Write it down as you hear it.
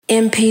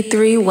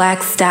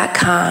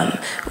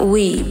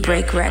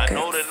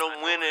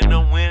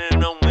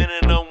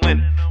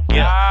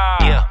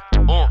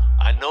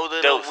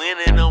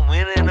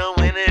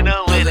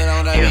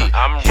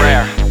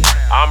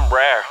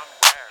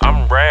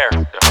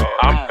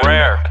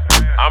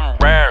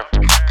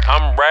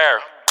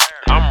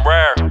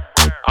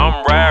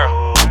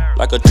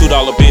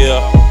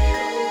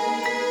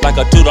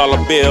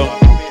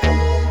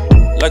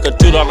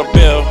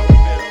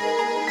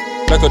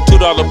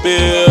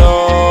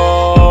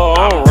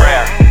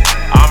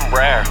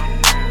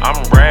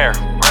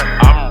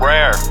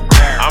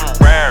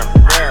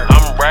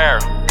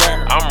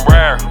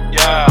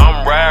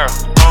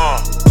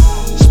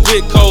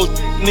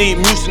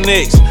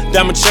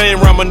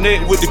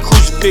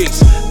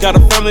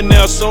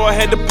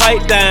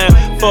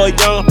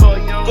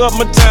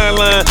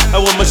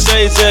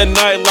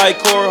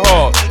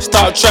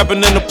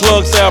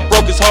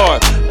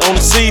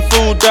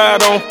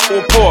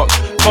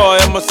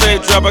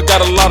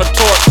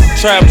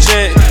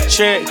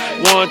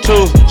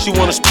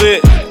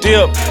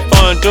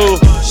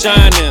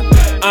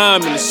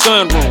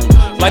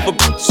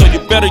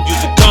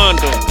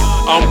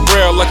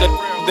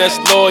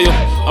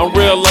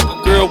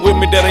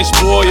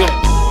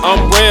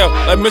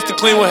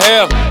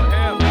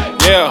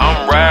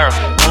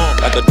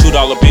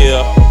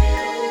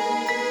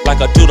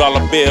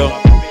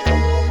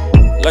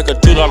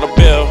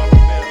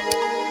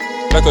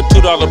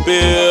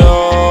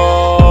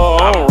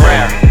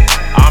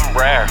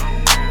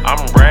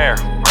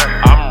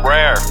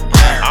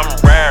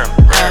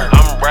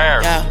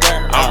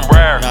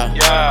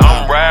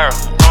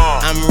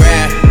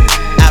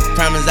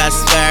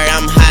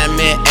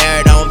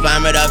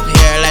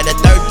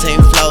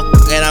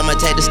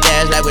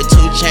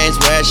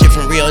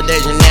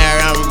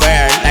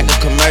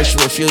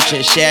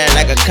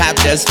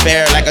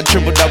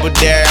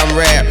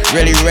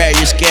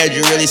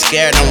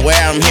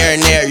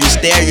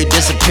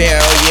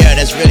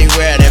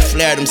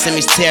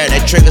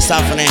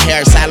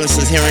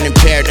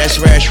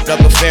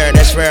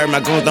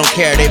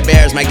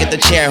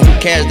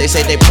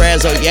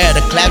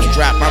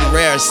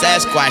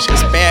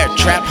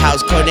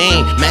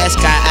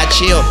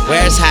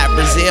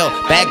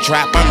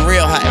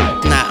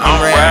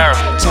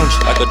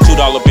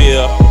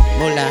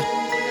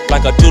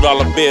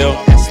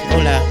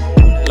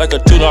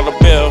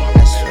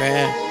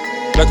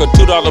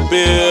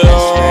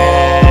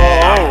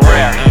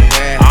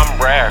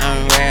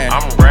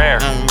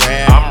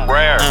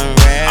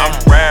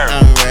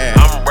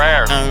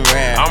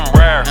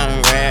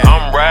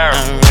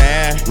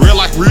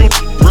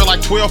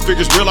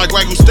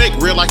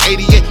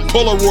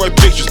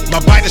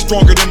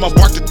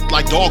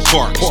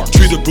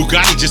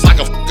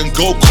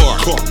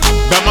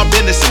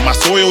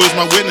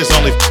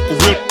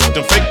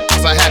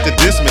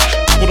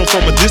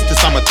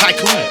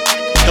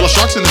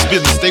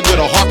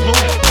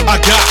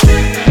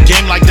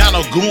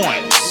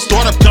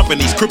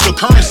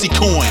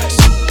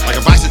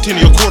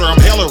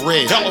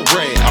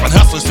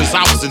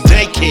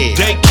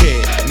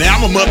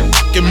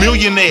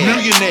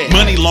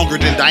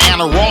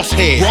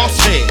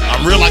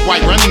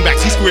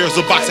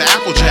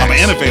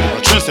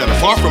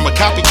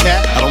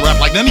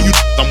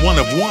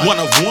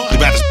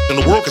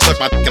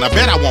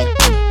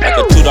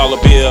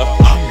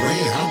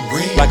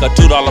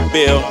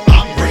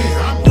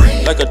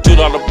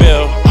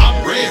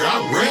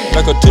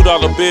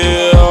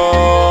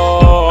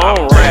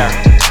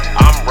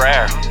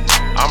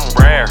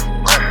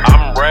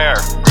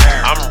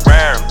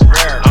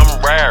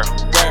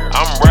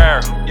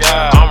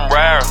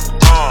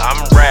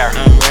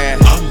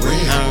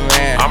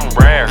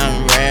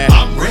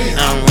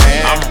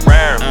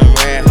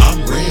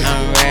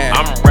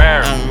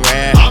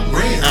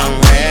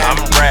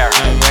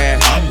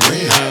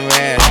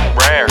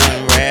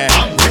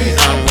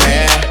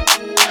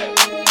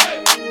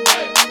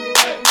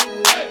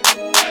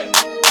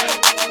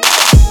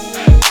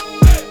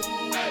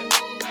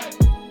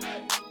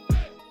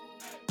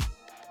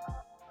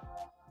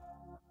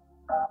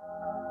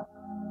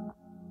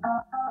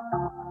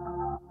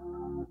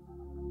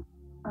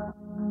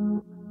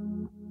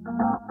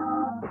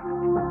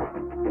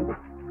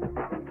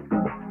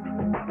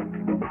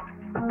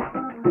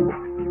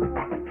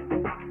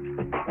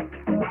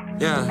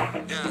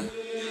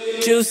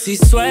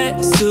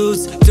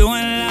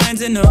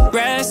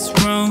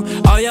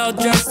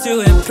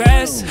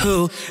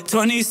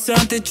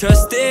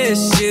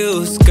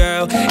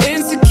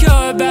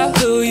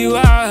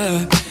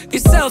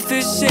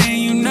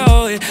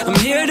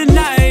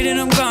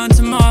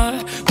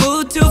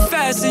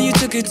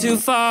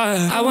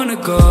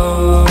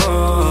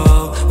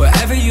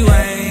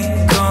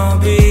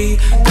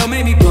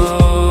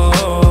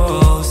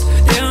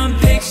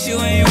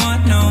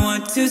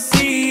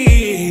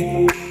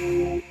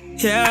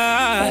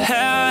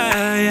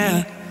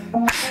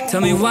Tell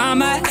me why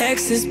my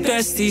ex is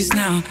besties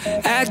now,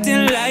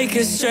 acting like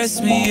it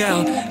stressed me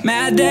out.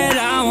 Mad that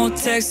I won't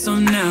text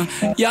them now.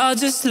 Y'all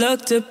just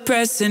look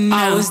depressing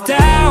now. I was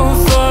down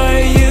for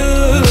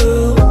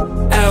you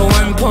at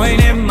one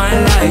point in my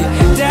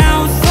life.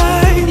 Down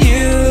for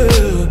you.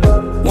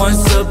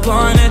 Once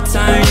upon a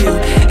time you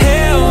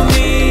held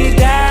me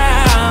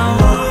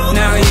down.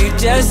 Now you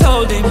just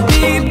holding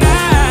me back.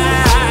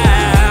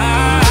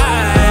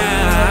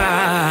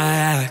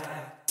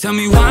 Tell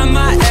me why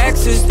my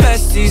ex is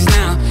besties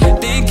now.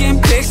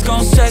 Thinking pics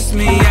gon' stress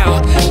me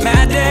out.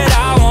 Mad that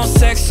I won't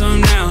sex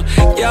them now.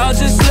 Y'all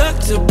just look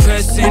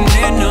depressing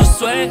in no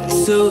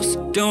sweatsuits,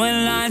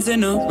 doing lines in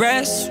the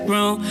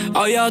restroom.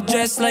 All y'all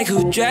dressed like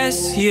who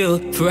dressed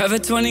you? Forever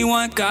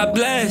 21, God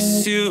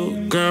bless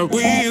you. Girl,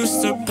 we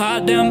used to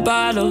pop them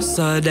bottles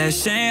of that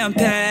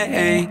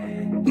champagne.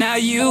 Now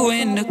you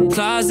in the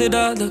closet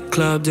of the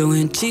club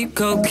doing cheap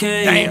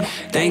cocaine. Damn.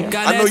 Thank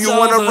God I know that's you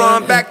wanna over.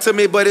 run back to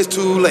me, but it's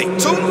too late.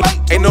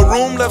 Ain't no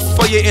room left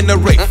for you in the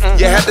race.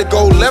 You had to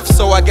go left,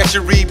 so I got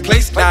you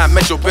replaced. Now I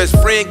met your best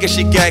friend, guess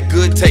she got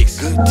good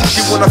taste.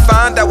 She wanna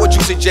find out what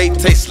Juicy J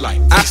tastes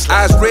like.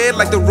 Eyes red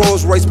like the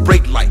Rolls Royce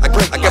brake light. I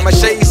got my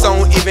shades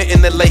on even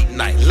in the late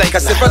night.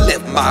 Cause if I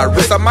lift my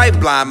wrist, I might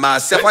blind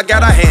myself. I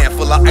got a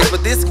handful of ice,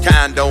 but this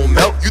kind don't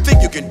melt. You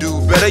think you can do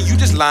better, you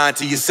just lying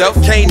to yourself.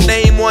 Can't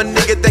name one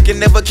nigga that can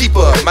never keep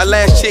up. My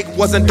last chick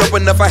wasn't dope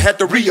enough, I had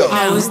to re-up.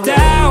 I was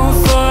down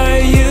for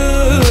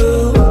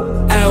you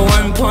at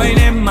one point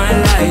in my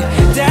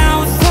life.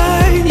 Down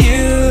for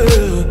you.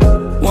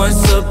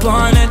 Once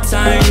upon a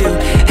time you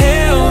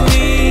held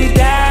me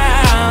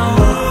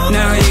down.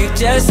 Now you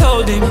just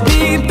holding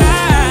me back.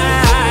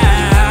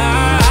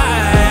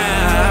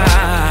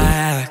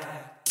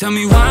 Tell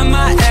me why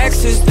my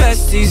ex is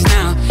besties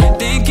now.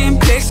 Thinking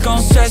pics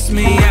gon' stress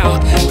me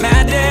out.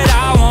 Mad that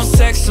I won't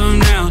sex them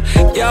now.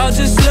 Y'all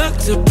just look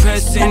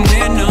depressing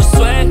in no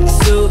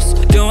sweatsuits,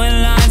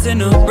 doing lines in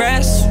the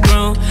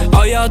restroom.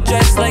 All y'all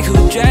dressed like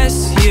who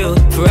dressed you?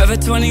 Forever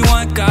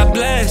 21, God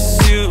bless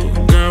you.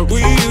 Girl,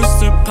 we used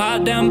to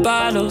pop them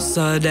bottles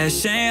of that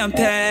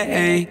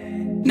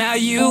champagne. Now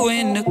you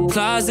in the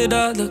closet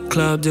of the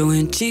club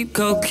doing cheap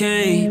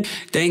cocaine.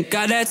 Thank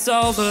God that's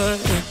over.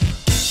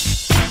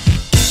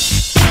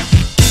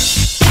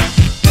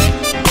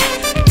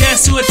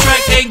 Dance to a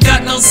track, ain't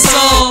got no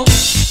soul.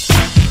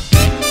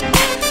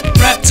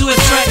 Rap to a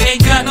track,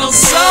 ain't got no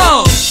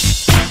soul.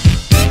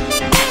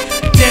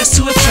 Dance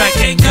to a track,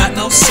 ain't got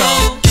no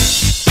soul.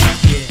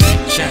 Yeah,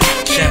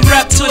 check.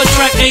 Rap to a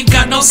track, ain't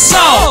got no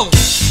soul.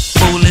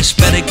 Foolish,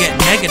 better get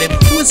negative.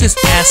 Who is this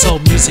asshole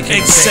music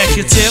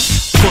executive?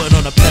 Putting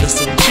on a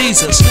pedestal,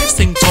 Jesus. Next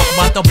thing, talk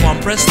about the bomb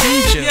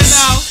prestigious. You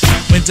know,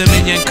 when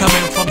Dominion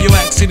coming from you,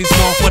 asking these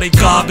more for their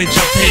garbage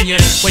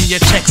opinion. When your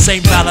checks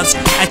ain't balanced,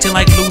 acting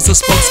like loser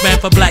spokesman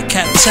for Black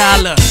Cat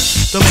Tyler.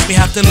 Don't make me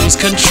have to lose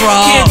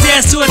control. Can't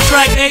dance to a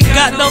track, ain't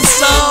got no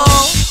soul.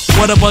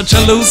 What a bunch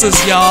of losers,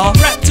 y'all.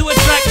 Rap to a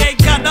track, ain't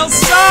got no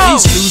soul.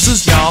 These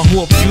losers, y'all,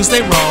 who abuse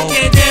they role.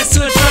 Can't dance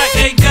to a track,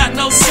 ain't got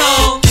no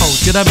soul. Oh,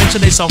 did I mention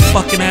they some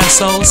fucking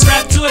assholes?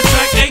 Rap to a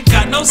track, ain't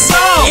got no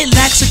soul. It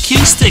lacks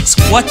acoustics.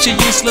 What, you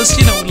useless?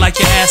 You know, like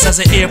your ass has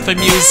an ear for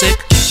music.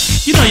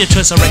 You know your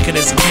choice of record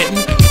isn't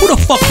hitting. Who the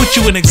fuck put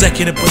you in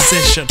executive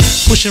position?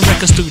 Pushing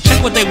records through,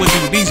 check what they would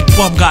do. These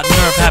bum got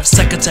nerve, have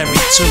secretary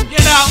too.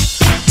 You know,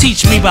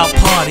 teach me about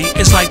party,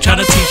 it's like trying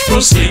to teach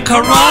Bruce Lee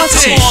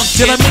karate. Come on,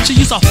 did I mention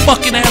you's a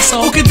fucking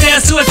asshole? Who can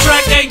dance to a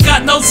track, ain't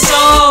got no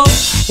soul.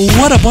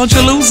 What a bunch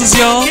of losers,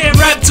 y'all. Can't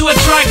rap to a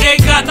track,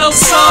 ain't got no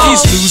soul.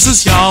 These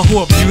losers, y'all,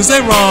 who abuse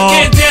they wrong.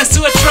 Can't dance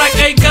to a track,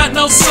 ain't got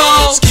no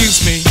soul.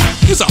 Excuse me,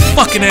 you's a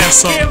fucking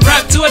asshole. Can't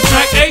rap to a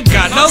track, ain't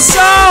got no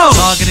soul.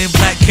 Targeting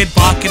black kid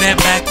barking at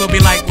back will be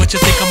like, what you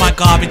think of my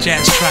garbage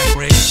ass track,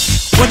 Rick?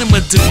 What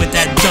I'ma do with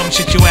that dumb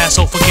shit you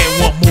asshole? Forget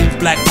what move,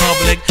 black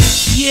public.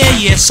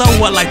 Yeah, so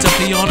what? Like to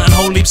pee on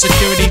unholy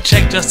security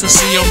check just to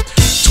see them.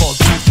 Tall,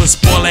 toothless,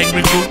 spoil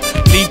angry group.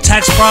 Leave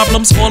tax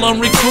problems all on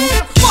recruit.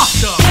 Fuck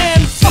them,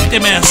 man, fuck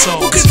them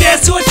assholes. Who can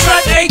dance to a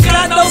track, ain't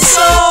got no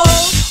soul.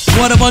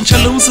 What a bunch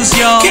of losers,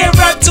 y'all. Can't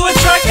rap to a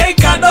track, ain't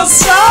got no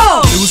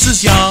soul.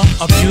 Losers, y'all,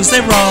 abuse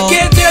they role.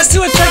 Can't dance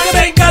to a track, it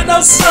ain't got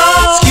no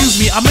soul. Excuse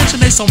me, I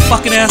mentioned they some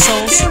fucking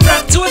assholes. Can't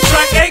rap to a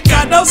track, ain't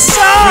got no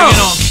soul. Bring it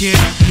on, kid.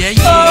 Yeah.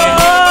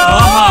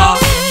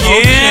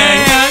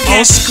 Okay.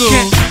 Old school.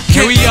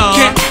 Here we are.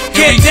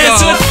 Here we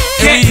go.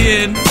 Here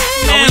we in.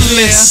 Now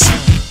we listen.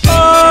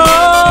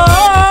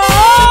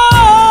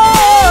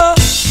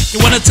 You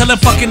wanna tell them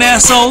fucking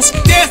assholes?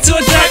 Dance to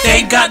a track, they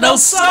ain't got no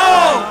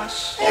soul.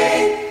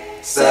 8,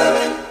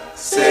 7,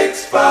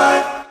 6,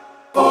 5,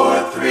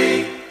 4,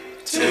 3,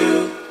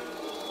 2,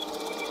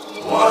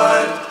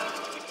 1.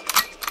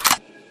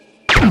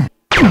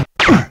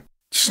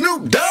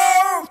 Snoop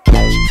Dogg.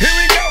 Here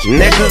we go.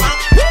 Nigga,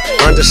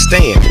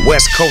 understand,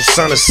 West Coast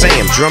son of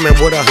Sam, drumming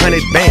with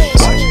 100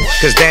 bands.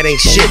 Cause that ain't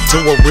shit to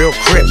a real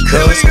crip,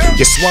 cuz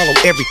you swallow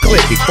every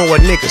clip before a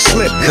nigga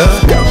slip,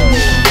 cuz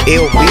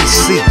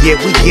LBC, yeah,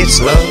 we get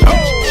love.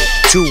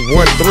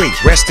 213,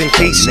 rest in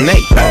peace,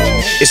 Nate.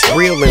 It's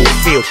real in the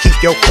field, keep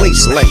your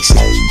cleats laced.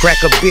 Crack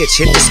a bitch,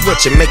 hit the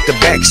switch and make the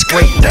back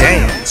scrape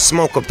down.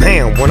 Smoke a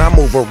pound when I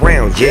move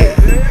around, yeah.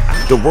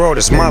 The world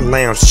is my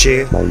lounge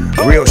chair.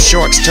 Real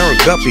sharks turn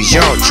guppies,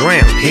 y'all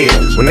drown here.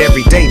 When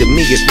every day to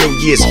me is New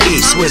Year's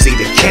Eve, Swizzy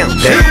the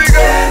countdown.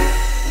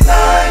 10,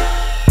 9,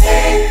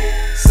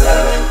 8,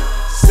 7,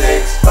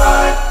 6,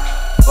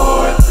 5,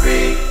 4,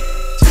 3,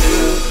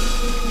 2,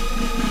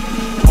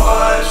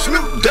 1.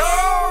 Snoop Dogg.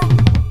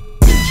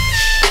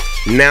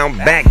 Now I'm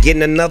back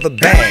getting another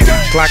bag.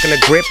 Clocking the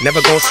grip,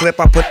 never gon' slip.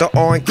 I put the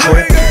R in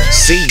grip.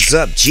 C's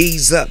up,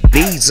 G's up,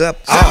 B's up,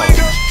 all.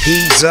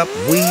 P's up,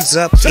 We's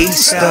up,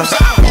 East up.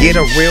 Get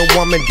a real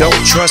woman,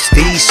 don't trust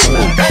these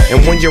slow.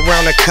 And when you're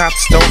around the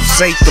cops, don't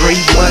say three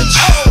much.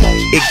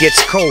 It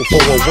gets cold for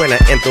a winter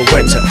in the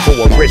winter. For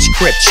a rich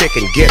crip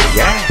chicken getter.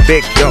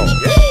 Big dog,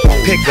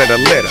 pick of the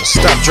litter.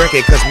 Stop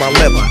drinking cause my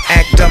liver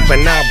act up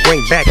and I'll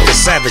bring back the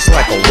savage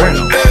like a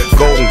rental.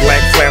 Golden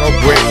black flannel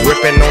grip,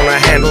 ripping on a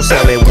handle.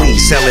 Selling weed,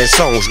 selling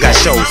songs, got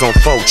shows on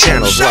 4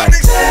 channels like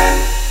 10,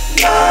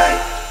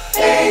 9,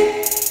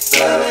 8,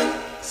 7,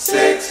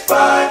 6,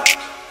 5,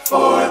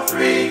 4,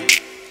 3,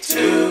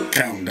 2,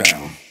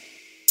 Countdown.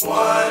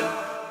 1.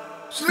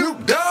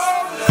 Snoop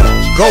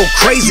Dogg. go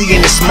crazy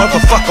in this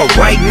motherfucker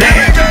right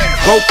now.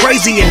 Go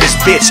crazy in this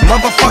bitch,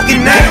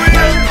 motherfucking now.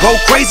 Go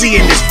crazy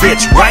in this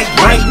bitch right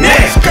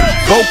now.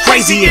 Go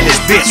crazy in this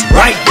bitch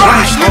right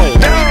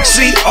now.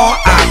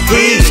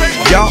 C-R-I-P.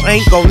 Y'all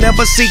ain't gon'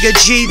 never see a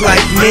G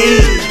like me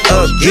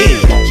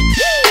again.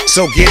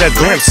 So get a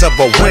glimpse of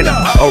a winner,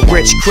 a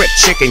rich crip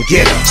chicken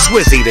getter.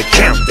 Swizzy the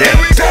countdown.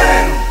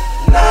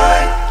 10,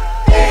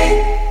 9,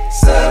 8,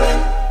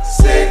 7,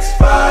 6,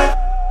 5,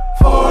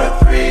 4,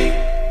 3,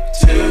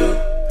 2,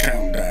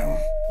 Countdown.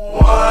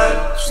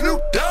 1.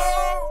 Snoop Dogg.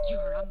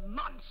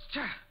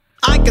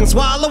 I can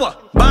swallow a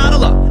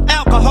bottle of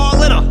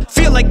alcohol in her.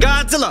 Feel like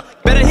Godzilla.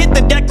 Better hit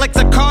the deck like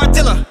the car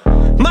dealer.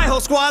 My whole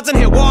squad's in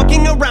here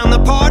walking around the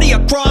party. A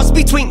cross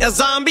between a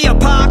zombie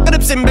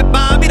apocalypse and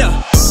Bobby the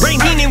Brain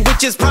meaning,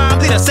 which is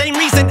probably the same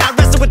reason I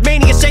wrestle with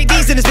mania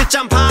shades in this bitch.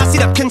 I'm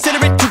posse'd up.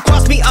 Consider it to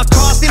cost me a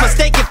costly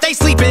mistake if they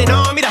sleeping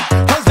on me. The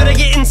hoes better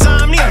get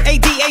insomnia.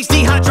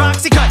 ADHD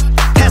hydroxy cut.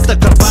 Pass the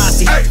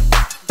Kavasi.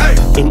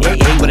 In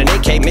AA with an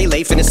AK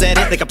melee, finna at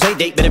it like a play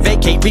date. Better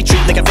vacate,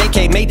 retreat like a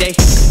vacate Mayday.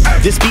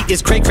 This beat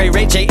is cray cray,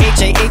 Ray J,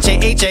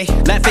 H-A.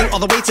 Laughing all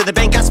the way to the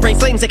bank, I spray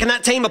flames. They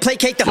cannot tame or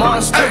placate the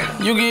monster.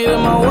 You get in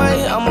my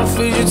way, I'ma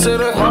feed you to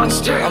the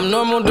monster. I'm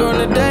normal during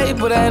the day,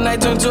 but at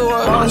night turn to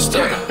a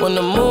monster. When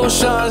the moon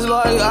shines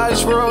like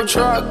ice road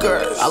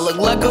truckers, I look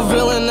like a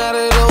villain out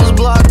of those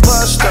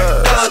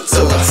blockbusters. Gun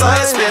to the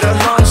fire, spit a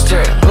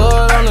monster.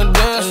 Blood on the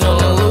dance floor,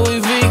 the Louis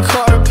V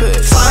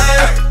carpet.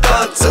 Fire,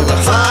 gun to the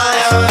fire.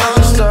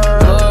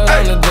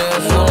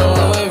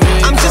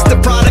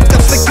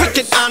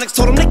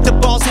 Told him lick the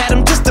balls, had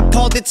him just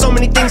appalled. Did so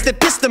many things that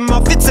pissed him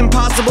off. It's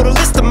impossible to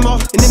list them all.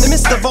 And in the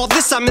midst of all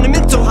this, I'm in a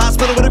mental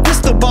hospital with a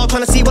crystal ball,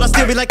 trying to see what I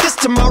still be like this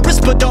tomorrow.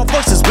 Whisper dog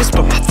voices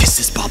whisper. My fist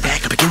is ball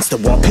back up against the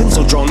wall,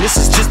 pencil drawn. This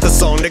is just a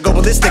song to go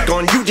ballistic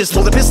on. You just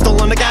pull the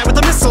pistol on the guy with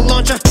a missile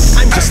launcher.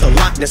 I'm just a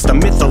Loch Ness, the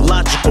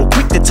mythological.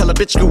 Quick to tell a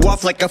bitch you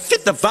off like a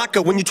fifth of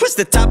vodka. When you twist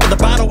the top of the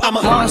bottle, I'm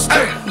a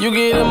monster. You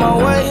get in my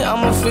way,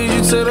 I'ma feed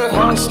you to the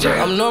monster.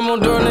 I'm normal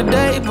during the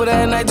day, but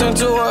at night turn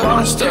to a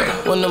monster.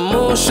 When the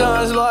moon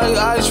shines like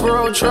ice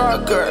road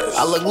truckers,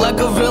 I look like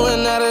a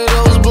villain out of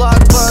those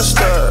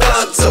blockbusters.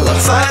 Gun to the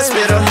fire,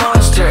 spit a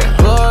monster.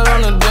 Blood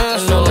on the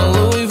dance floor, the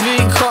Louis V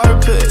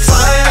carpet.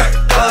 Fire,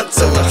 gun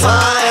to the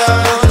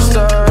fire.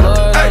 Monster.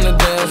 Blood on the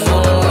dance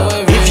floor,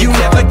 Louis V. If you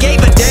never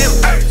gave a damn,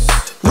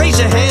 raise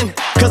your hand,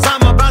 cause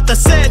I'm about to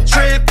set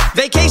trip.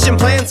 Vacation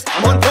plans,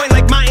 I'm on point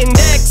like my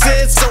index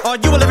is. So all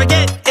you will ever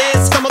get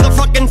is the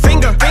motherfucking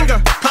finger.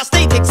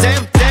 Prostate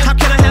exam. How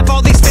can I have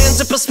all these fans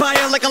that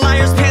perspire like a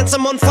liar's pants?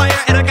 I'm on fire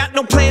and I got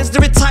no plans to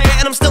retire,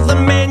 and I'm still the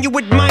man you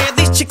admire.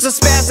 These chicks are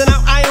spazzing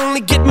out, I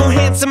only get more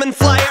handsome and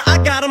flyer. I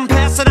got them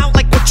passing out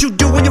like what you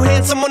do when you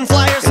hand someone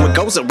flyers. And what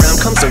goes around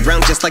comes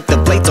around just like the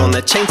blades on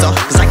the chainsaw.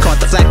 Cause I caught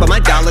the flag but my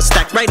dollar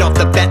stacked right off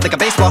the bat like a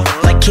baseball.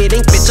 Like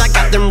kidding, bitch, I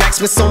got them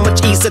racks with so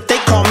much ease that they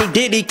call me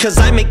Diddy. Cause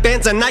I make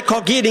bands and I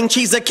call getting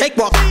cheese a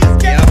cakewalk.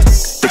 Yeah,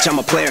 bitch, I'm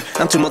a player,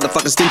 I'm too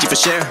motherfucking stingy for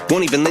share.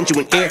 Won't even lend you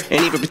an ear,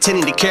 ain't even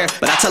pretending to care.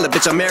 But I tell a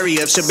bitch I'm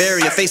area of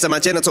Shabaria, face on my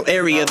genital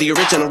area. The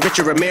original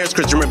Richard Ramirez,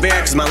 Christian Rivera.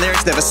 Cause my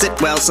lyrics never sit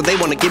well, so they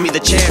wanna give me the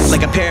chair.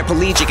 Like a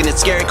paraplegic and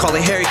it's scary, call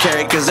it Harry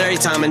Carry. Cause every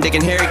time I'm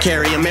digging Harry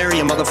Carry, I'm marry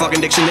a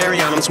motherfucking dictionary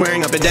on. I'm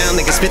swearing up and down,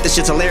 they can spit this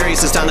shit's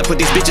hilarious. It's time to put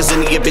these bitches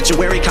in the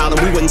obituary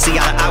column. We wouldn't see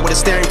eye to eye with a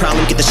staring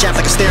problem. Get the shaft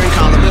like a staring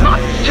column.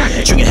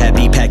 Trigger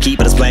happy, pack heat,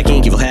 but it's black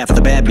ink. Evil half of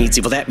the bad meats,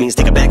 evil that means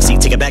take a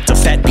backseat. Take it back to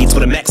fat beats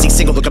with a maxi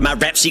single. Look at my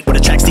rap sheet, what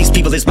attracts these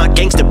people is my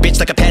gangster bitch.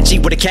 Like Apache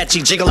with a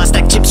catchy jiggle. I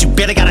stack chips, you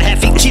better got a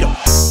half-eaten Cheeto.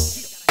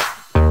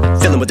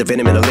 Feeling with the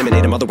venom and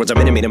eliminate him. Other words, I'm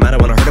intimate him. I don't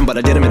wanna hurt him, but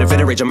I did him in a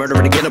fit of rage. I'm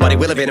murdering again, nobody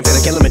will evade him.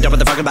 Finna kill him and dump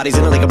the fucking bodies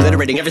in a lake,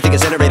 obliterating everything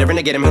is iterated.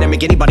 Renegade him, hit him,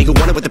 make anybody who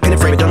want it with the pin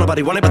and frame. Don't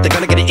nobody want it, but they're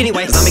gonna get it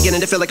anyway. Cause I'm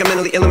beginning to feel like I'm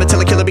mentally ill. I'm until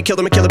a killer be killed.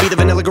 I'm a killer, be the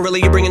vanilla gorilla.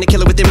 You're bringing the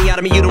killer within me out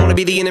of me. You don't wanna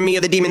be the enemy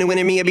of the demon who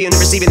enemy of being the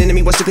receiving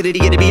enemy. What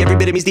stupidity it'd be? Every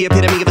bit of me's the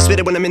epitome of a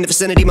spitter when I'm in the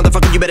vicinity.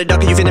 Motherfucker, you better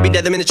duck or you finna be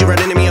dead the minute you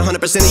run into me. 100%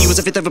 of you is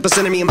a fifth of a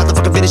percent of me. I'm about to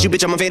fucking finish you,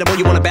 bitch. I'm available.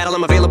 You wanna battle?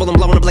 I'm available. I'm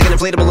blowing up like an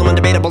inflatable. I'm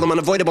undebatable. I'm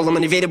unavoidable. I'm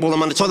unevadable.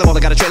 I'm on the toilet bowl. I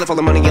got a trailer full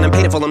of money and I'm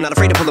paid for. I'm not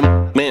afraid to pull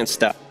them. Man,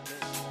 stop.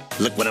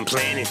 Look what I'm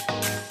planning.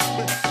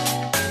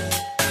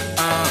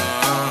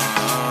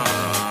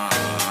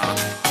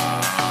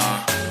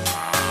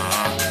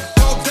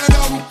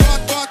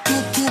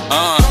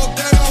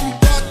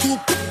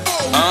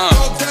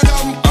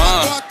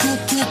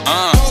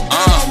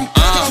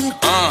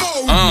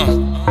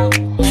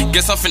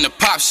 Guess I'm finna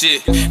pop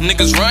shit.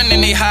 Niggas run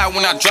and they hide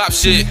when I drop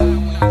shit.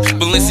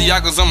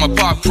 Balenciaga's on my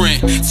paw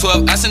print.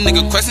 12 asking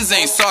nigga questions,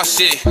 ain't saw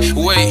shit.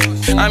 Wait,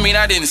 I mean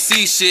I didn't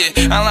see shit.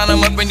 I line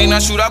them up and then I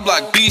shoot, I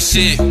block B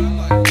shit.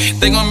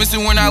 They gon' miss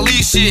me when I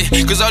leave shit.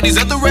 Cause all these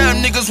other rap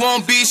niggas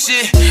won't be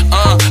shit.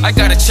 I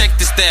gotta check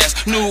the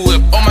stash. New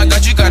whip, oh my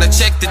god, you gotta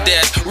check the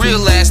dash.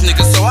 Real ass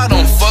niggas, so I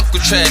don't fuck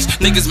with trash.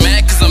 Niggas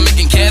mad cause I'm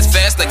making cash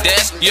fast like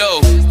Dash.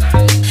 Yo,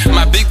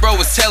 my big bro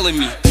was telling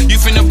me, you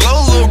finna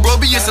blow, little bro,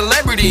 be a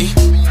celebrity.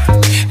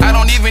 I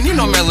don't even need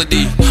no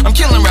melody. I'm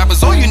killing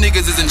rappers, all you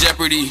niggas is in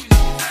jeopardy.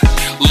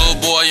 Little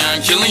boy,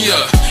 I'm killing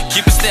ya.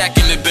 Keep a stack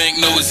in the bank,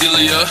 no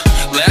Azealia.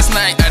 Last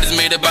night, I just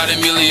made about $1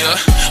 million.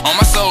 On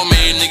my soul,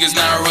 made niggas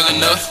not real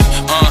enough.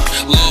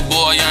 Little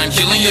boy, I'm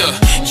killing ya.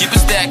 Keep a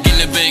stack in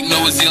the bank,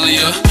 no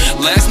Azealia.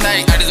 Last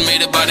night, I just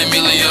made about $1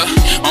 million.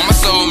 On my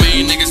soul,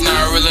 made niggas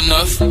not real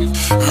enough.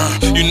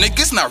 You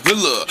niggas not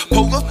realer.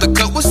 Pull up the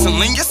cut with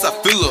Celine, yes, I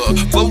feel her.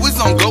 Flow is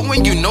on go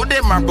and you know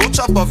that my bro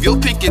chop off your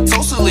pinky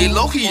toe, so lay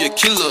low, he a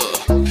killer.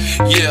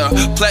 Yeah,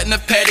 platinum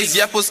patties,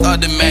 yep, was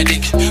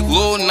automatic.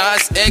 Lil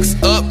Nas X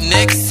up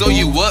next, so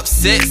you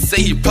upset,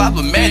 say he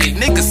problematic.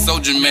 Niggas so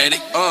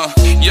dramatic,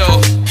 yo,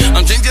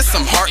 I'm drinking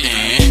some heart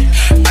in.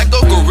 I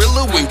go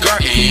gorilla when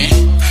garden.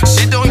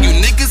 Shit on you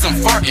niggas, I'm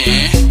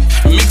farting.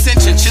 Mixing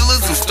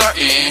chinchillas, I'm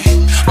starting.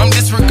 I'm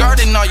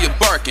disregarding all your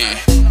barking.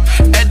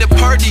 At the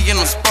party and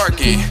I'm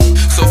sparking.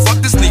 So fuck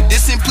this, leave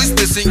this and please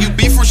listen. You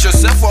beef with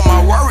yourself while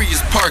my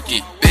warriors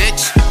parking,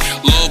 bitch.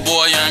 Little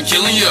boy, I'm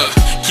killing ya.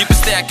 Keep a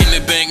stack in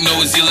the bank, no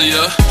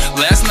Azealia.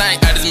 Last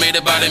night, I just made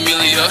about $1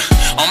 million.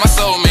 On my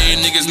soul, made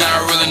niggas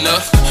not real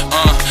enough.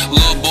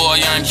 Little boy,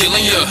 I'm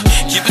killing ya.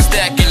 Keep a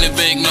stack in the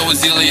bank, no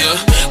Azealia.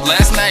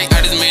 Last night,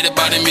 I just made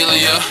about $1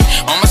 million.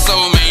 On my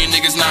soul, made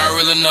niggas not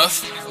real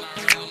enough.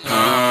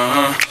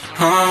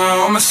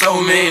 On my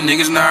soul, made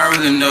niggas not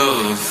real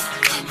enough.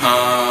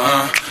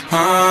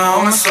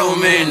 On my soul,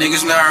 made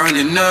niggas not real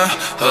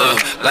enough.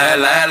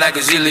 Lie like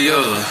Azealia.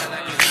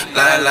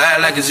 Lie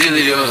like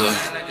Azealia.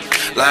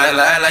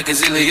 Lie like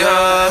Azealia.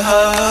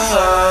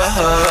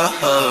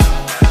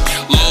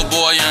 Little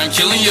boy, I'm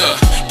killing ya.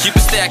 Keep a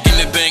stack in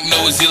the bank,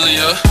 no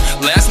Azealia.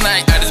 Last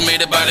night, I just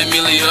made about $1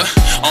 million.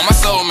 On my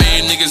soul,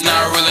 man, niggas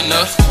not real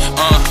enough.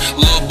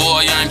 Little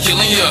boy, I'm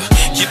killing ya.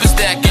 Keep a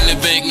stack in the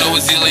bank, no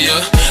Azealia.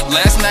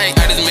 Last night,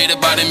 I just made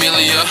about $1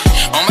 million.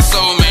 On my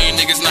soul, man,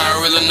 niggas not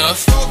real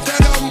enough.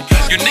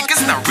 You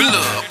niggas not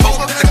realer. Pull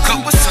up the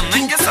cup with some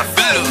niggas, I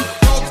feel her.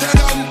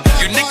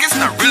 You niggas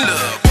not realer.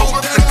 Pull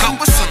up the cup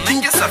with some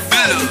niggas, I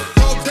feel her.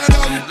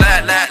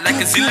 Lie like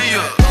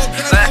Azealia.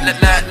 Lie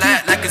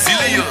like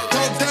Azealia.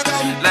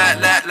 Lie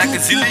like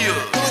Azealia.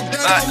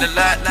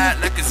 Lie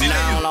like Azealia.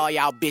 Down all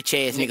y'all bitch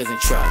ass niggas in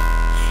trouble.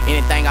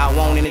 Anything I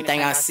want,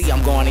 anything I see,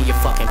 I'm going in your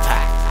fucking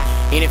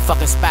pot. Any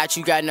fucking spot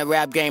you got in the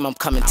rap game, I'm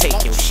coming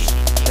take your shit.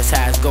 That's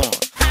how it's going.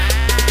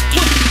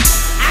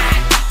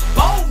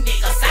 Bold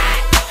niggas,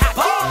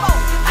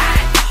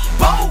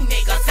 bold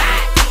niggas,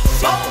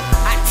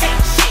 I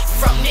take shit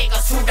from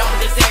niggas who don't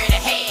deserve to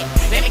have.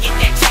 Let me get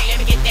that chain, let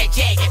me get that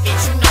jacket,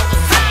 bitch, you know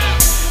what's up.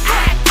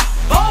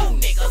 Bold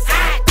niggas,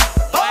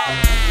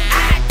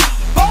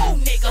 bold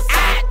niggas,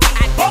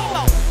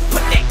 bold.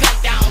 Put that gun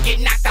down, get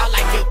knocked out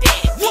like your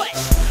daddy. What?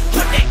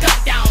 Put that gun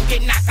down,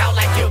 get knocked out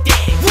like your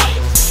daddy. What?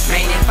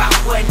 Man, if I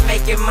wasn't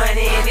making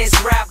money in this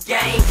rap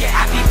game,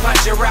 I be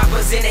punching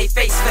rappers in they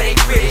face for they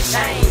pretty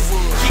chains.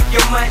 Keep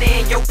your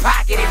money in your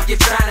pocket if you're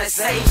tryna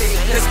save it.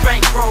 This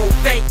bankroll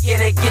fake it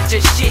to get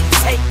your shit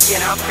taken.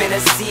 I'm finna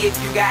see if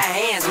you got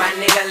hands, my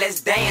nigga, let's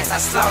dance. I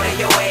slaughter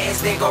your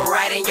ass, then go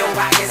right in your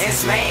pockets and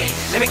smash.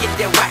 Let me get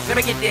that watch, let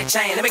me get that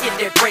chain, let me get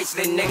that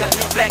bracelet, nigga.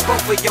 Black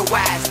both of your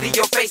eyes, leave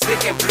your face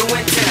looking blue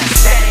until I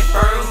static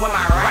burn with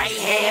my right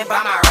hand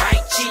by my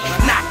right cheek.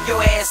 Knock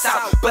your ass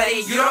out,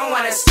 buddy, you don't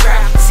wanna scrap.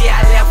 See,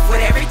 I left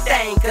with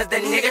everything, cause the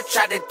nigga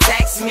tried to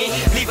tax me.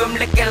 Leave him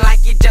looking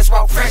like he just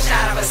walked fresh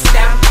out of a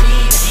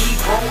stampede.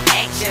 Hero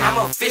action, I'm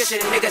official,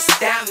 nigga,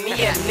 stamp me.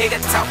 A nigga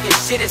talking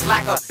shit is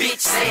like a bitch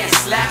saying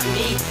slap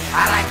me.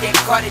 I like that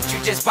car that you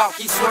just bought,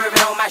 keep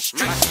swerving on my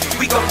street.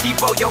 We gon'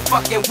 depot your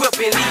fucking whip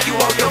and leave you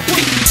on your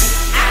feet.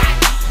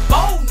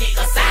 Bold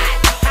niggas,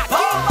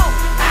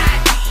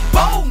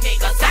 bold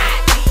niggas,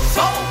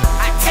 bold.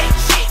 I take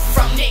shit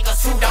from niggas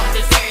who don't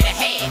deserve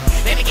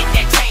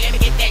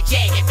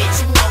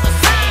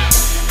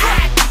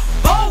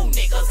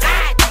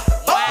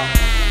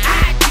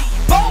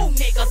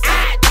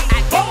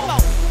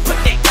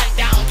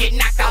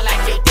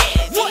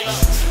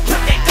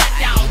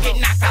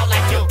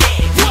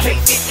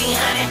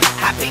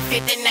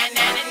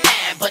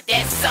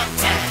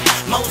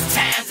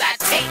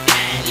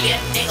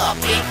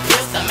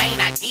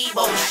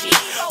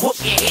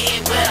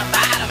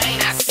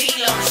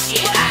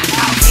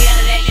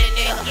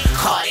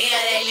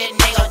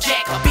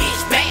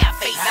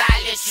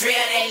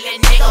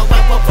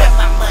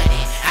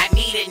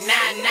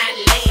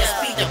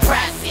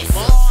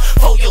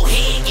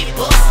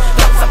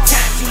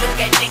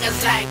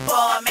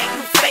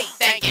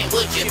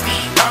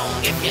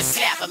if you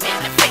slap them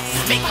in the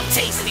face. Make them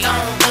taste their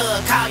own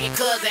blood. Call your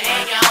cousin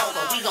and your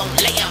uncle. We gon'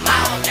 lay them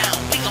all down.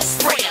 We gon'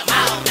 spray them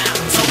all down.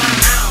 So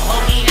I'm out,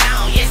 hold me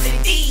down. Yes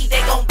indeed,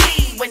 they gon'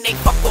 bleed when they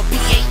fuck with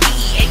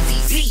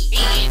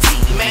B-A-E-A-Z-Z-E-N-T.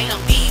 Man,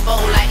 I'm Devo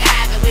like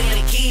Ivan with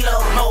a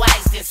kilo. More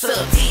ice than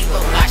Sub-Zero.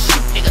 I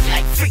shoot niggas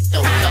like free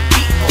throws. A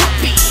beat or a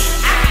beat.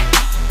 I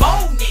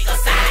bold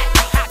niggas, I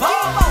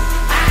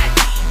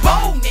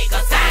bold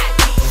niggas, I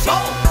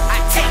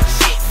take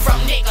shit from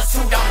niggas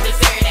who don't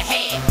deserve to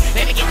have.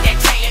 Let me get that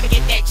chain, let me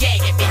get that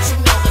jacket, bitch, you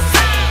know what's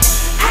up.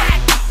 I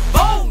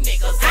bold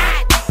niggas,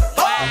 I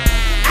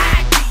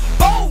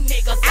bold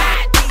niggas,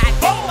 I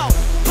bold.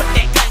 Put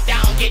that gun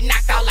down, get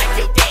knocked out like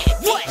your daddy.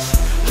 What?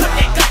 Put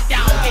that gun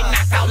down, get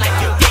knocked out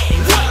like your daddy.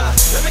 What?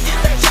 Let me get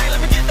that chain, let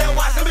me get that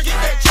watch, let me get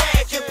that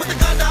jacket. Put the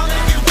gun down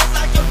and get whipped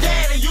like your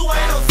daddy. You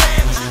ain't no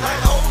savage,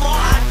 like Omar,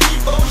 I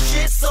Devo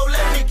shit, so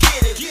let me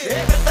get it.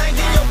 Everything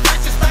in your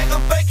bitches think I'm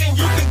faking,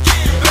 you can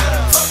get it.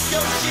 Better fuck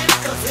your shit,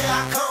 cause here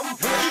I come.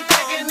 You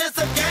thinking it's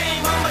a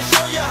game, I'ma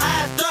show you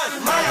how it's done.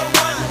 Murder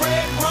one,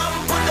 red rum,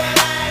 put that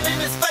iron in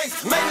his face.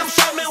 Make them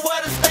show me where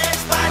the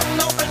stash spot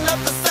and open up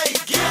the safe.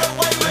 Get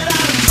away without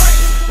a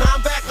trace. Now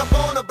I'm back up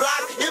on the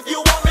block. If you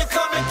want me,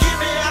 come and get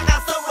me. I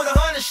got some with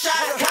 100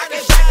 shots. Cock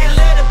it back and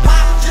let it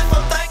pop. Just for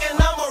thinking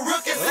I'm a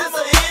rookie since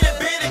a itty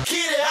bitty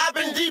kitty. I've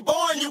been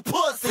deep-boying you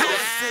pussy.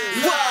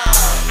 Wow.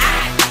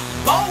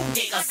 Bold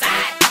niggas, I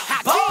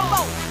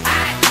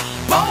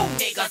bold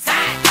niggas, I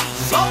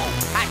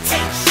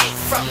take shit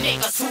from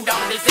niggas who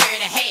don't deserve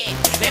to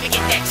have. Let me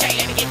get that chain,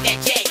 let me get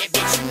that jacket,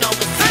 bitch, you know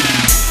what's up.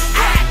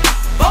 I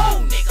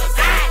bold niggas, I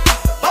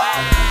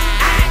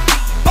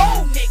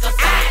bold niggas,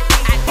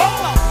 I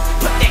bold.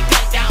 Put that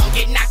gun down,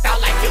 get knocked out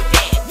like your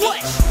daddy.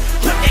 What?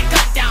 Put that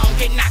gun down,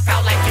 get knocked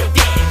out like your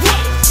daddy.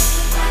 What?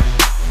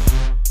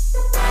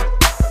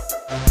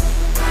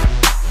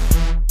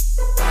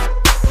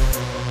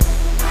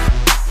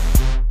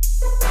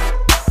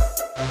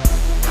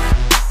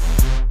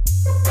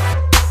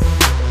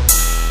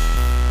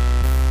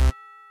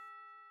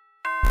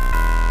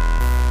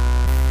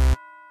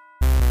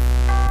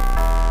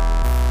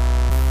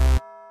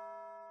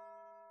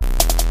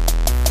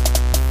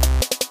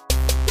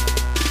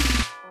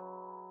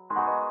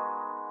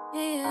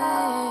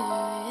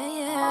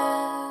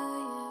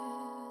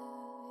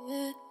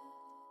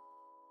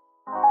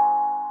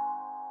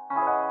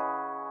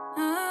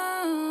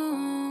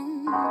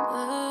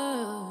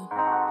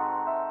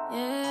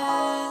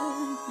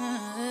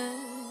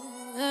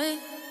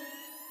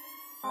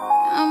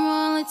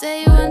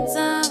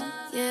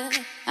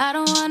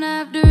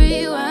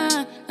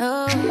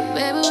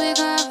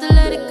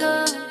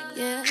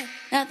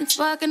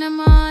 Sparking them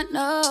on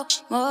no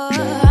more.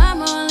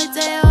 I'm only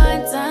tell you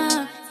one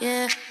time,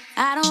 yeah.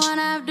 I don't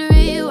wanna have to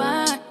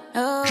rewind,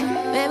 no.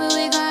 Baby,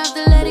 we gon' have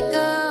to let it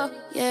go,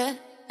 yeah.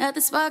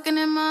 Nothing sparking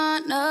them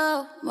on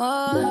no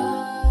more.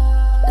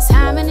 Cause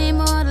how many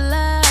more to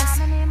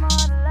last?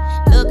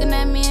 Looking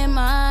at me in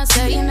my eyes,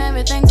 saying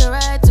everything's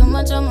alright, too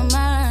much on my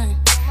mind.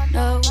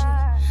 No,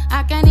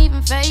 I can't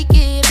even fake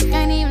it, I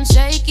can't even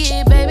shake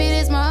it. Baby,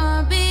 this my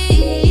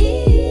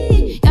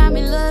heartbeat. Got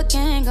me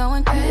looking,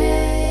 going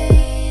crazy.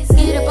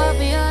 Get up off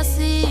of your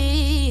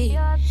seat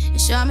and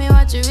show me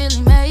what you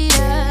really made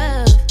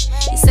of.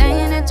 You're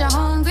saying that you're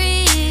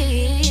hungry.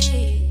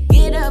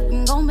 Get up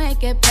and go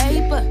make it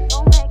paper.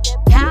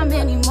 How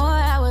many more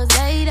hours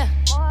later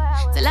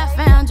till I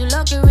found you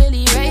looking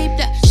really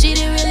raped her? She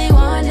didn't really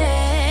want it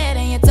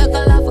and you took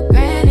her love for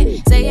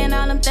granted, saying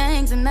all them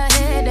things in her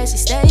head that she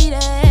stated,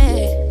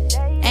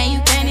 and you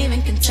can't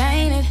even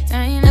contain it.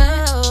 No.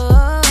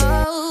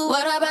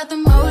 What about the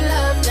more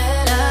love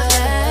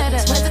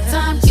letters? When's the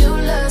time you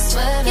love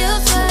sweaters?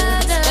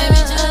 Baby,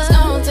 just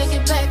gon' take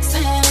it back,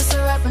 saying it's a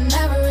rap, but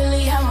never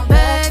really had my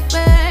back.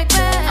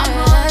 I'm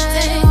gonna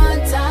tell you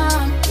one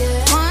time,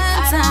 yeah. I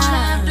don't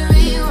have to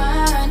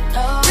rewind,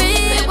 no.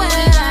 Baby, we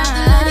have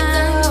to let it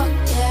go,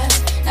 yeah.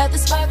 Nothing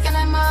sparking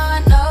in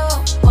my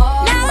no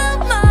more.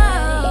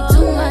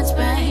 Too much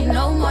pain,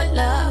 no more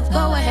love.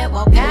 Go ahead,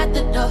 walk out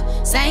the door.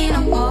 Say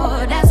no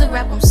more, that's a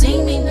rap, won't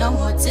see me no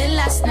more till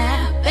I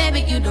snap.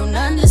 Baby, you don't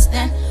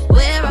understand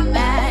where I'm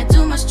at.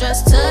 Too much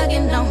trust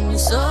tugging on me,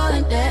 soul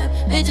in depth.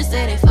 Bitches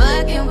say they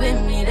fucking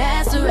with me,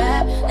 that's a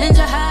rap. Then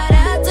you hide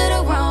out to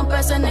the wrong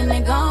person and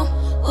they gon'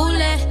 who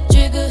let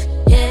trigger,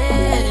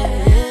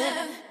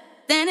 yeah.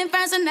 Then in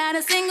person, not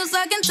a single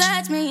soul can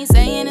touch me,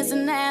 saying it's a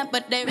nap,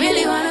 but they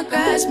really wanna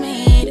crush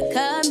me, to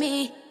cut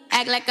me.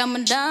 Act like I'm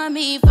a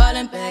dummy,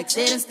 falling back,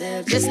 sitting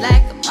still, just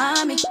like a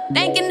mommy.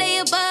 Thinking they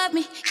above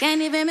me,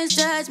 can't even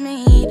misjudge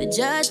me, to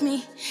judge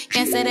me.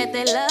 Can't say that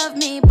they love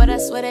me, but I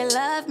swear they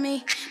love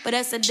me. But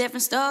that's a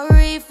different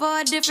story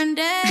for a different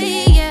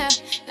day, yeah.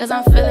 Cause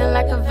I'm feeling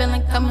like a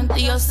villain coming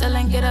through your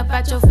ceiling. Get up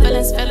out your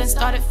feelings,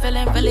 started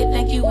feeling, really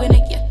think you in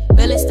it, yeah.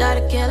 Really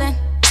started killing,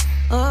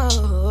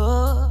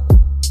 oh.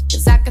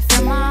 Cause I can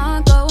feel my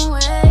heart go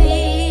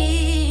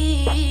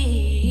away,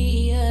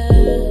 yeah.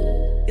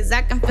 Cause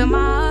I can feel my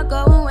heart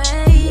go away.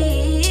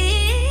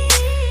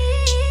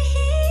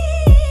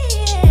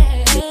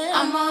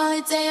 I'm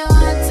only tell you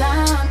one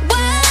time.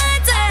 One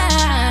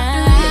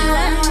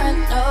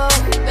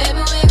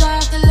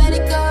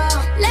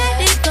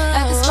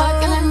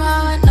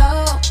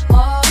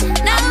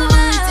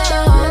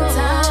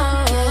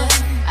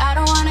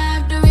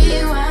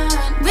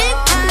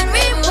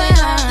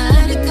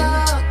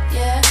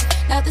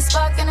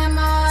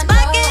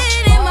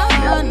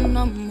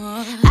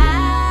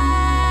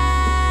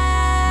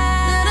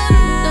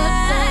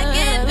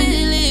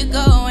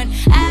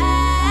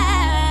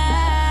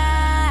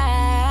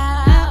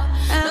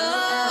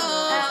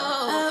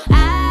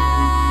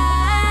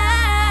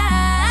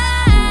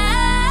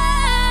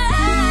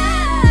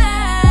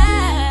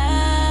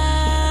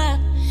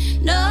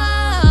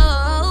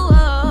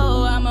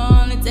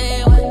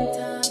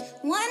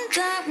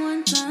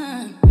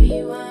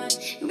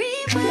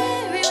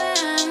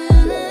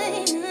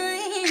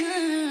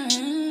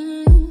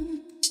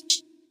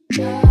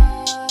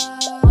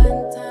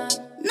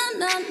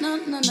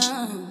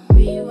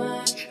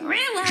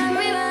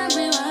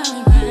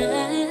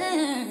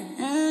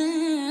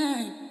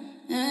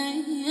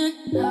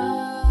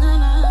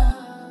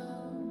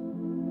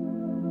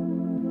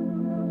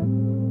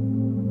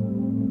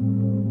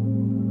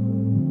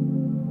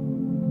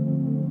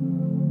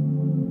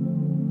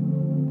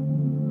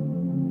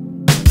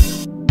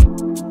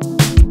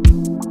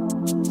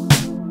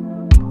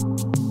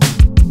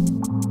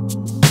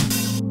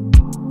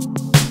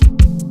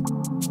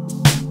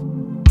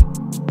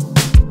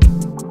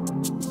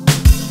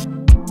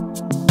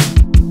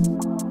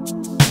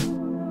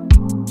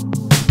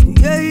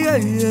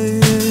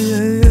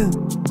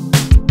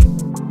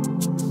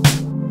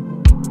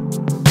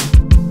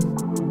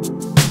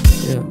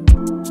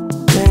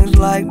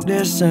like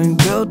this ain't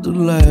built to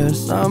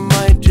last. I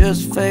might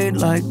just fade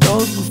like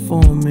those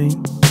before me.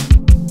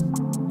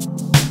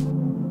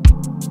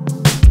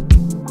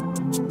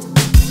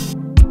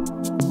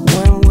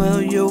 When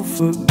will you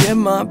forget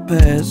my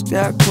past?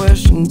 Got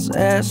questions,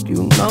 ask, you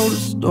know the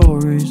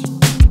stories.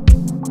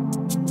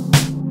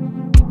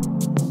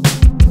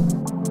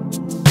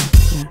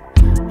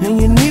 And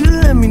you need to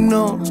let me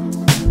know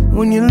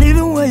when you're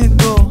leaving, where you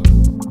go.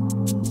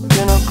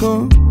 Can I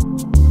come?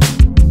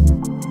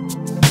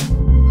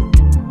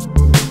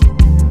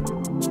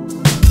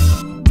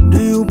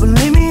 Do you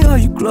believe me? Are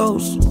you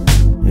close?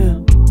 Yeah.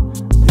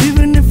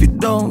 Even if you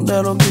don't,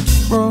 that'll get you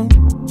sprung.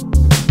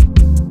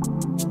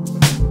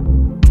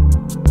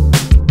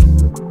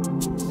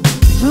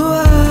 Do I?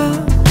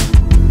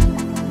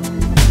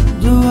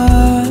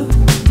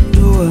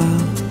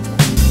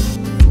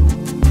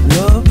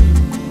 Love?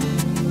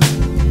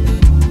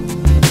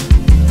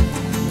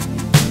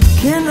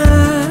 Can I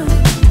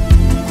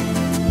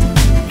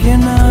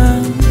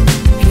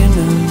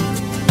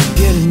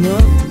get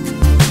enough?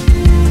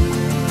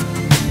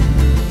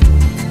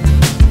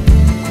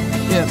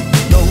 Yeah,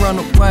 don't run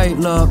away,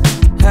 love.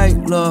 Hate,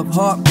 love,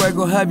 heartbreak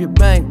will have you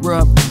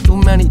bankrupt. Too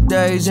many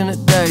days in a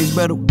daze,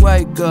 better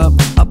wake up.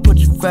 I put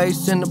your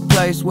face in the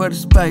place where the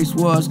space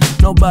was.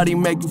 Nobody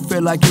make you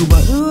feel like you,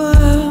 but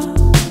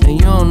and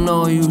you don't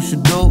know what you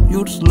should do.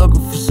 You just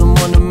looking for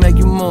someone to make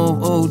you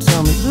move. Oh,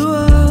 tell me, do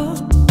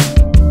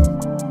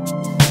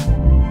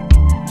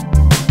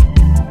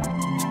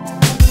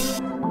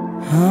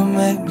I'll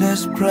make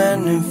this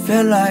plan and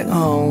feel like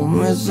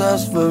home. It's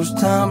us first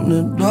time,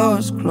 the door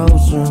is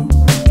closing.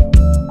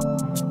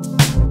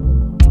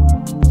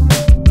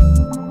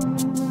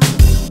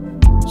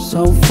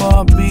 So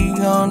far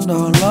beyond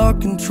all our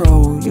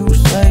control. You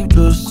saved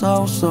us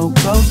all so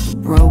close to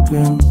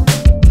broken.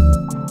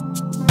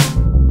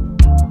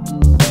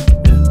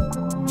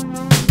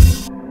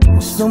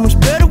 It's so much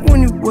better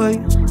when you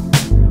wait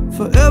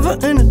forever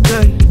and a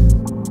day.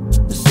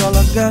 That's all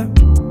I got.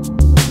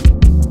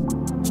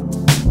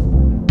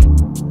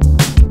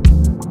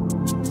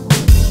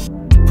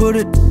 Put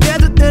it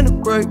together, then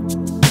it break.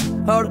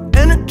 All the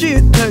energy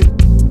it take,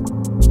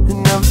 it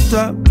never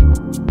stop.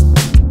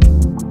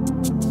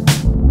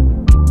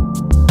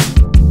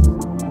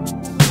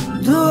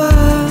 Do I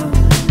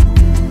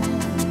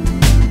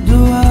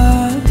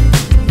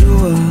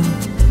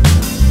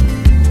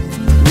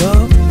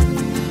love?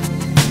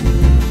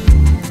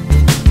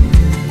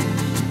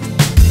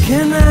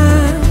 Can I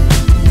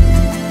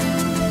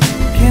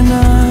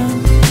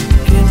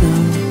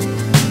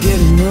get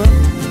enough?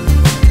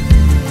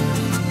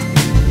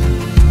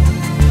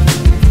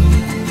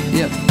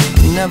 Yeah, I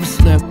never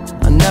slip,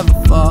 I never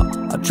fall.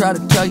 I try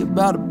to tell you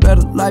about a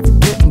better life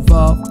and get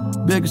involved.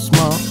 Big or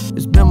small,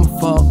 it's been my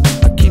fault.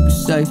 I keep it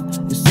safe,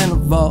 it's in a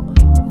vault.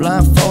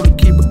 Blindfolded,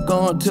 keep it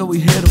going till we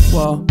hit a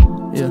wall.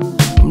 Yeah,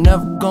 I'm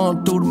never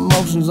going through the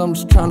motions. I'm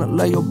just trying to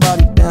lay your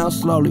body down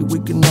slowly. We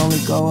can only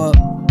go up.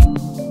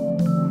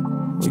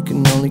 We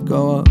can only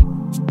go up.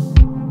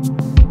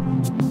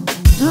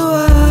 Do I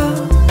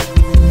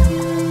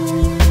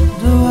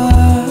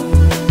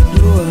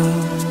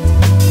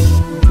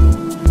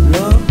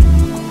love?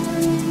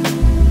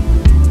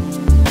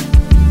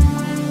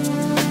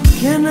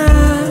 Can I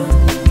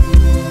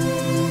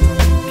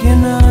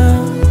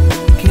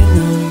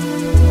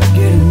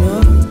get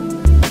enough?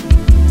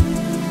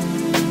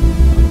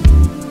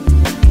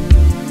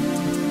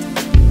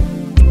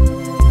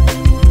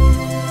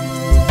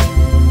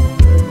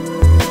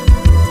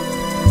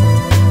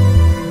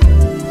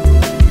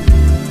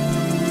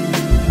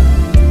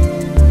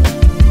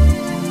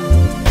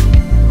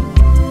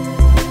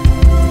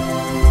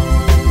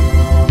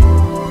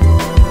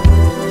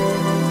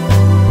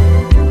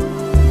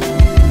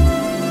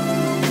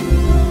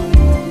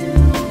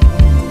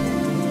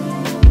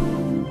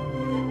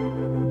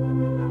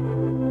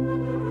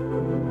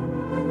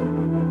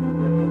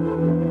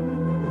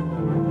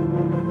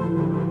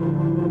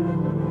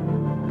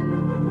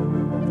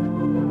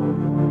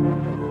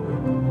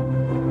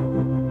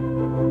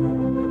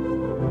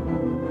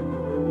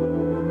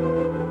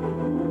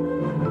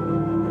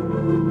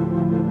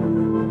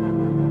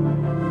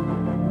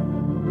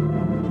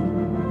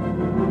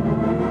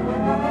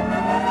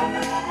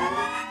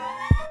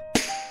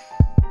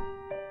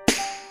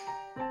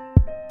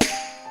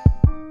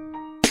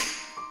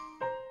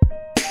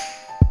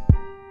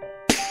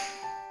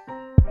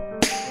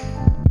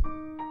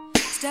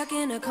 Stuck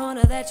in a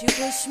corner that you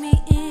pushed me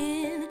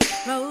in.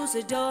 Closed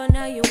the door,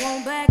 now you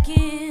won't back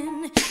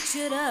in.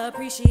 Should've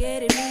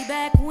appreciated me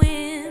back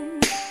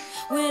when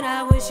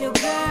I was your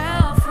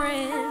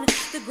girlfriend.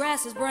 The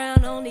grass is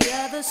brown on the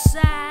other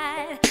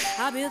side.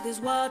 I built this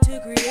wall to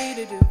create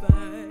a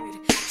divide.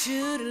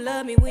 Should've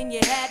loved me when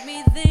you had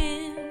me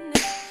then.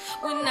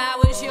 When I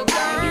was your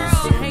girl,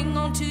 hang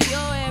on to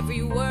your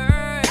every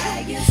word.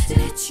 I used to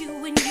let you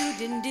when you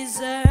didn't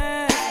deserve.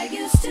 I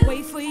used to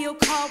wait for your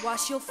call,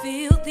 wash your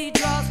filthy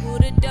drawers.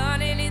 Would've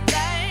done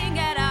anything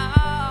at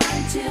all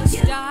until you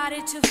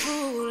started to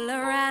fool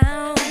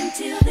around.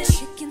 Until the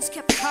chickens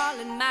kept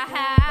calling my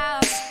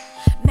house,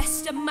 messing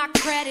most of my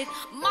credit.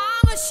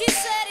 Mama, she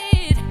said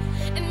it,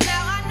 and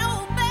now I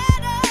know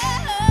better.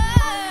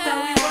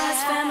 Thought we was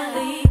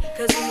family,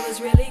 cause we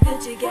was really good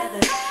together.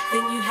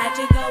 Then you had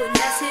to go and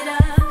mess it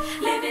up.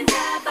 Live and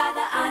die by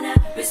the honor,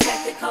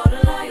 respect the code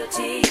of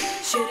loyalty.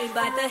 Shouldn't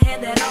bite the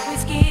hand that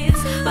always gives,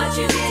 but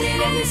you did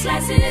it, and this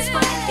lesson is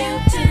for you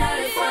to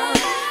learn from.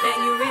 And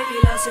you really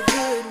lost a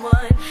good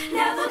one.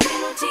 Now the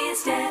penalty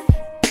is death,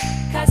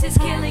 cause it's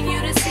killing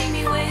you to see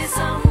me with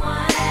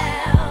someone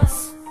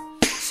else.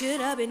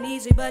 Should have been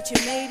easy, but you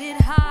made it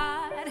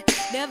hard.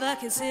 Never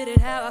considered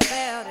how I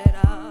felt at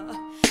all.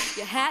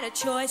 You had a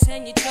choice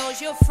and you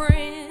chose your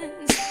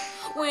friends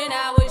when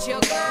I was your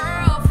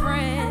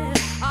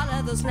girlfriend. All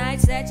of those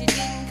nights that you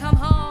didn't come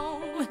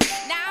home,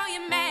 now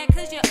you're mad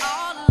cause you're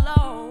all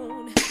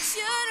alone.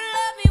 Should've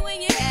loved me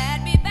when you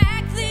had me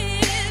back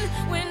then,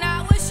 when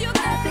I was your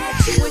girl.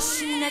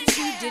 Wishing that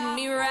you did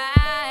me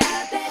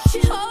right,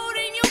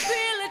 holding your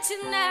pillow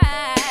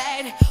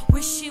tonight.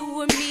 Wish it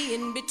were me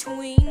in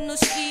between those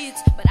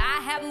sheets, but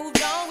I have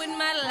moved on with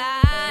my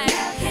life.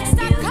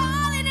 Stop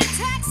calling and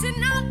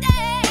texting all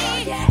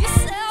day. Your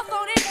cell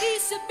phone it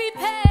needs to be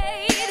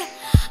paid.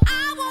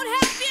 I won't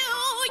help you,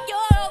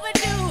 you're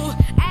overdue,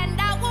 and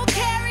I won't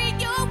carry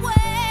your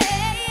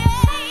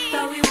weight.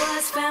 Thought we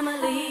was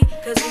family,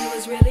 cause we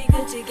was really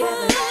good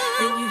together.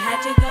 Then you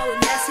had to go and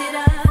mess it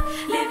up.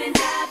 Live and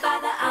die by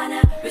the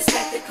honor,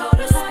 respect the code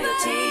of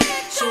loyalty.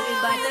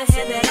 Shouldn't bite the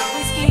hand that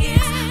always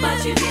gives,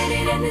 but you did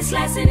it, and this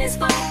lesson is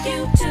for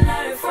you to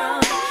learn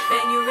from.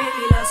 And you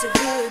really lost a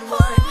good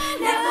one.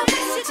 Now the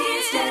penalty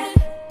is death,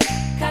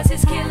 cause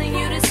it's killing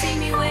you to see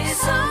me with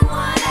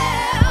someone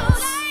else.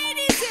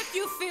 Ladies, if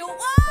you feel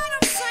what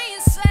I'm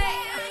saying, say.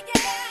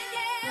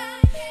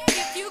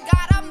 If you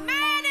got a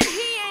man and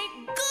he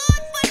ain't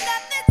good for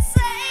nothing,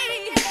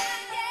 say.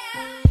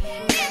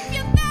 If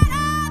you're fed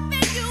up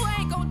and you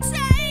ain't gon'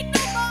 take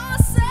no more,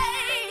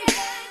 say.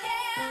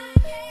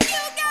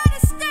 You gotta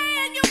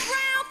stand your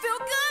ground, feel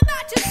good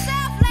about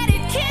yourself, let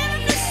it kill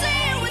him to see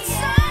you with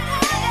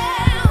someone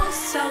else.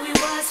 So we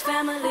was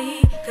family,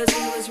 cause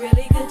we was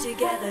really good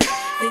together.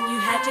 Then you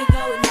had to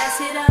go and mess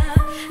it up.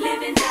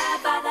 Live and die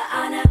by the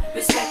honor,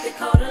 respect the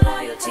code of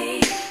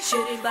loyalty.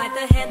 Shouldn't bite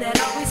the hand that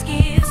always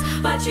gives,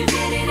 but you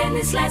did it, and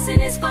this lesson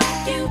is for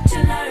you to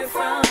learn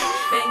from.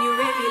 And you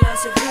really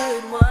lost a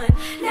good one.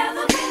 Now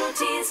the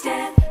penalty is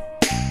death,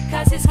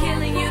 cause it's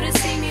killing you to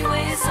see me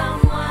with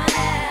someone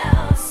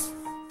else.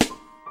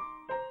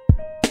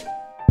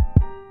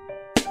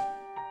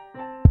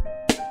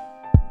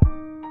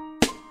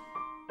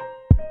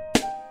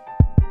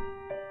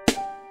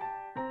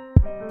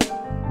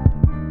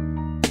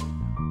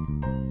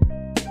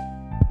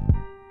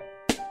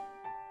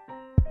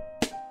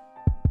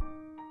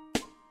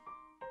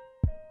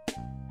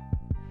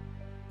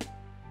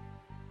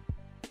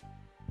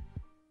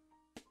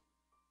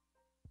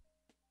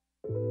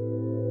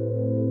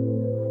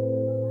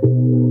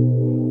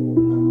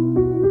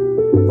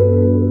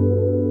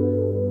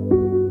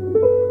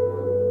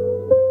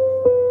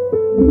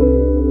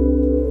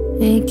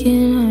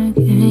 Thinking I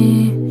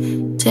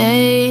can't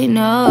take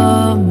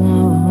no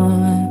more,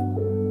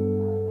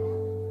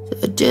 so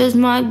it just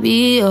might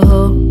be a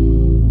hoe.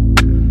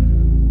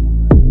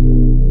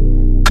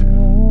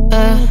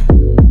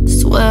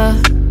 Swear,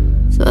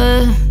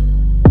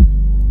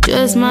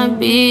 just might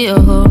be a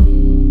hoe.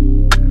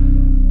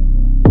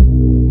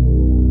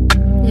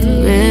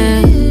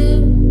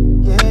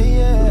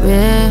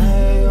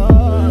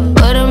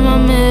 What am I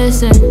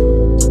missing?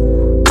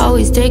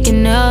 Always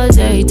taking L's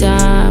every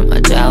time I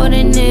try with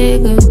a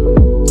nigga.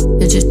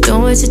 You're just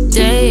doing what you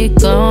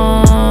take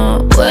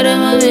on. What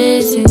am I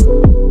missing?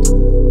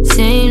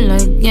 Seem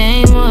like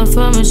game on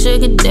from a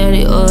sugar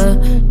daddy or a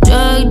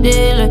drug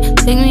dealer.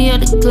 Take me out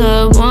the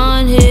club,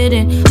 one hit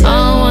and I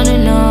don't wanna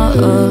know.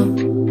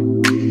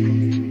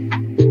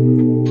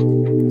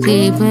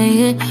 Keep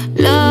playing,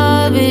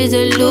 love is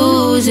a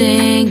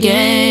losing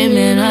game,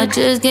 and I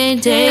just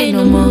can't take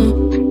no more.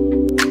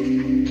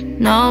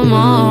 No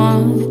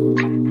more.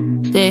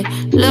 Say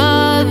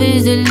love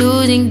is a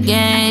losing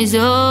game,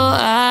 so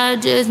I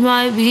just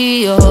might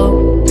be a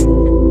hoe.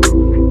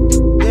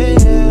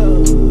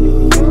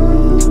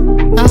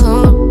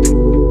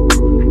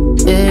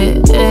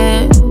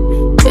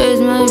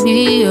 Just might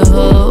be a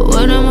hoe.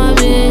 What am I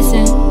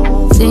missing?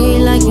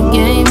 Seem like you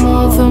gain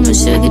more from a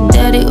sugar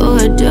daddy or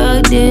a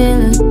drug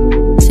dealer.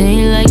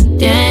 Seem like you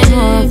gain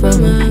more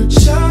from a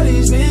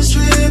Shawty's been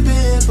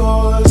stripping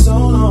for so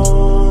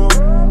long.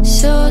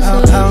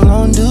 How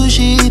long do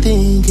she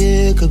think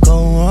it could go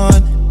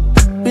on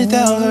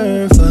without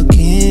her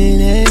fucking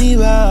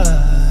anybody?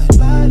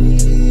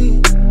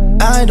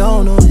 I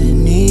don't know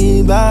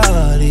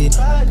anybody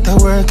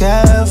that work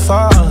at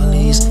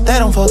Follies, that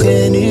don't fuck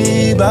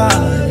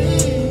anybody.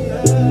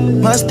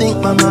 Must think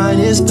my mind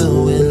is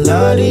filled with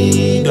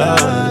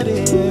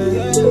la-di-da-di.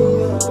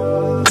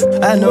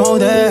 I know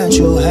that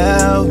you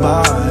have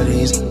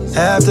bodies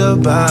after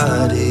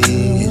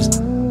bodies.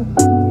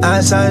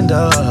 I signed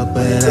up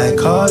when I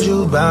called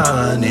you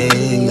by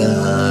name.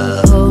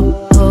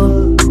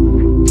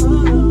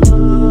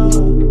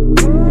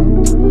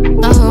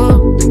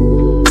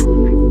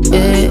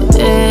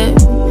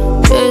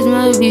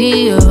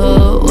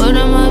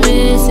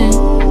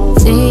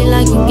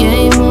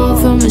 game on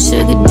from a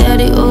sugar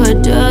daddy or a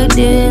drug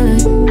dealer.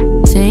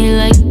 Seem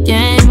like a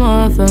game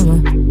on from a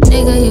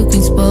nigga you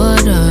can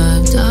sport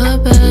up.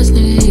 Top ass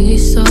nigga,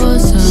 he's so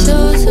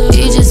soft.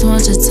 He just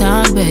wants your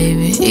time,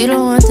 baby. He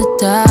don't want the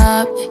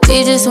top.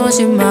 He just wants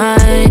your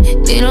mind.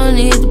 He don't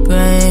need the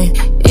brain.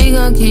 He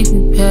gon' keep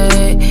you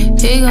paid.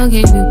 He gon'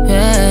 keep you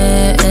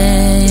paid.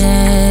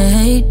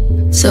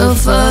 So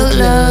fuck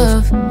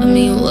love. I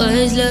mean, what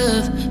is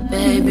love?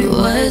 Baby,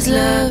 what is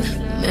love?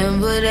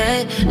 Remember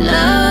that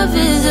love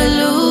is a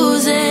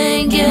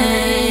losing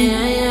game.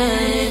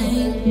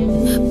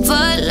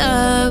 Fuck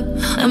love.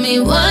 I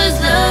mean, what's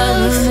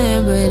love?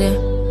 Remember that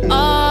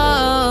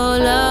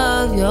all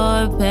of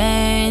your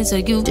pain. So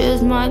you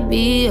just might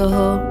be a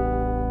hoe.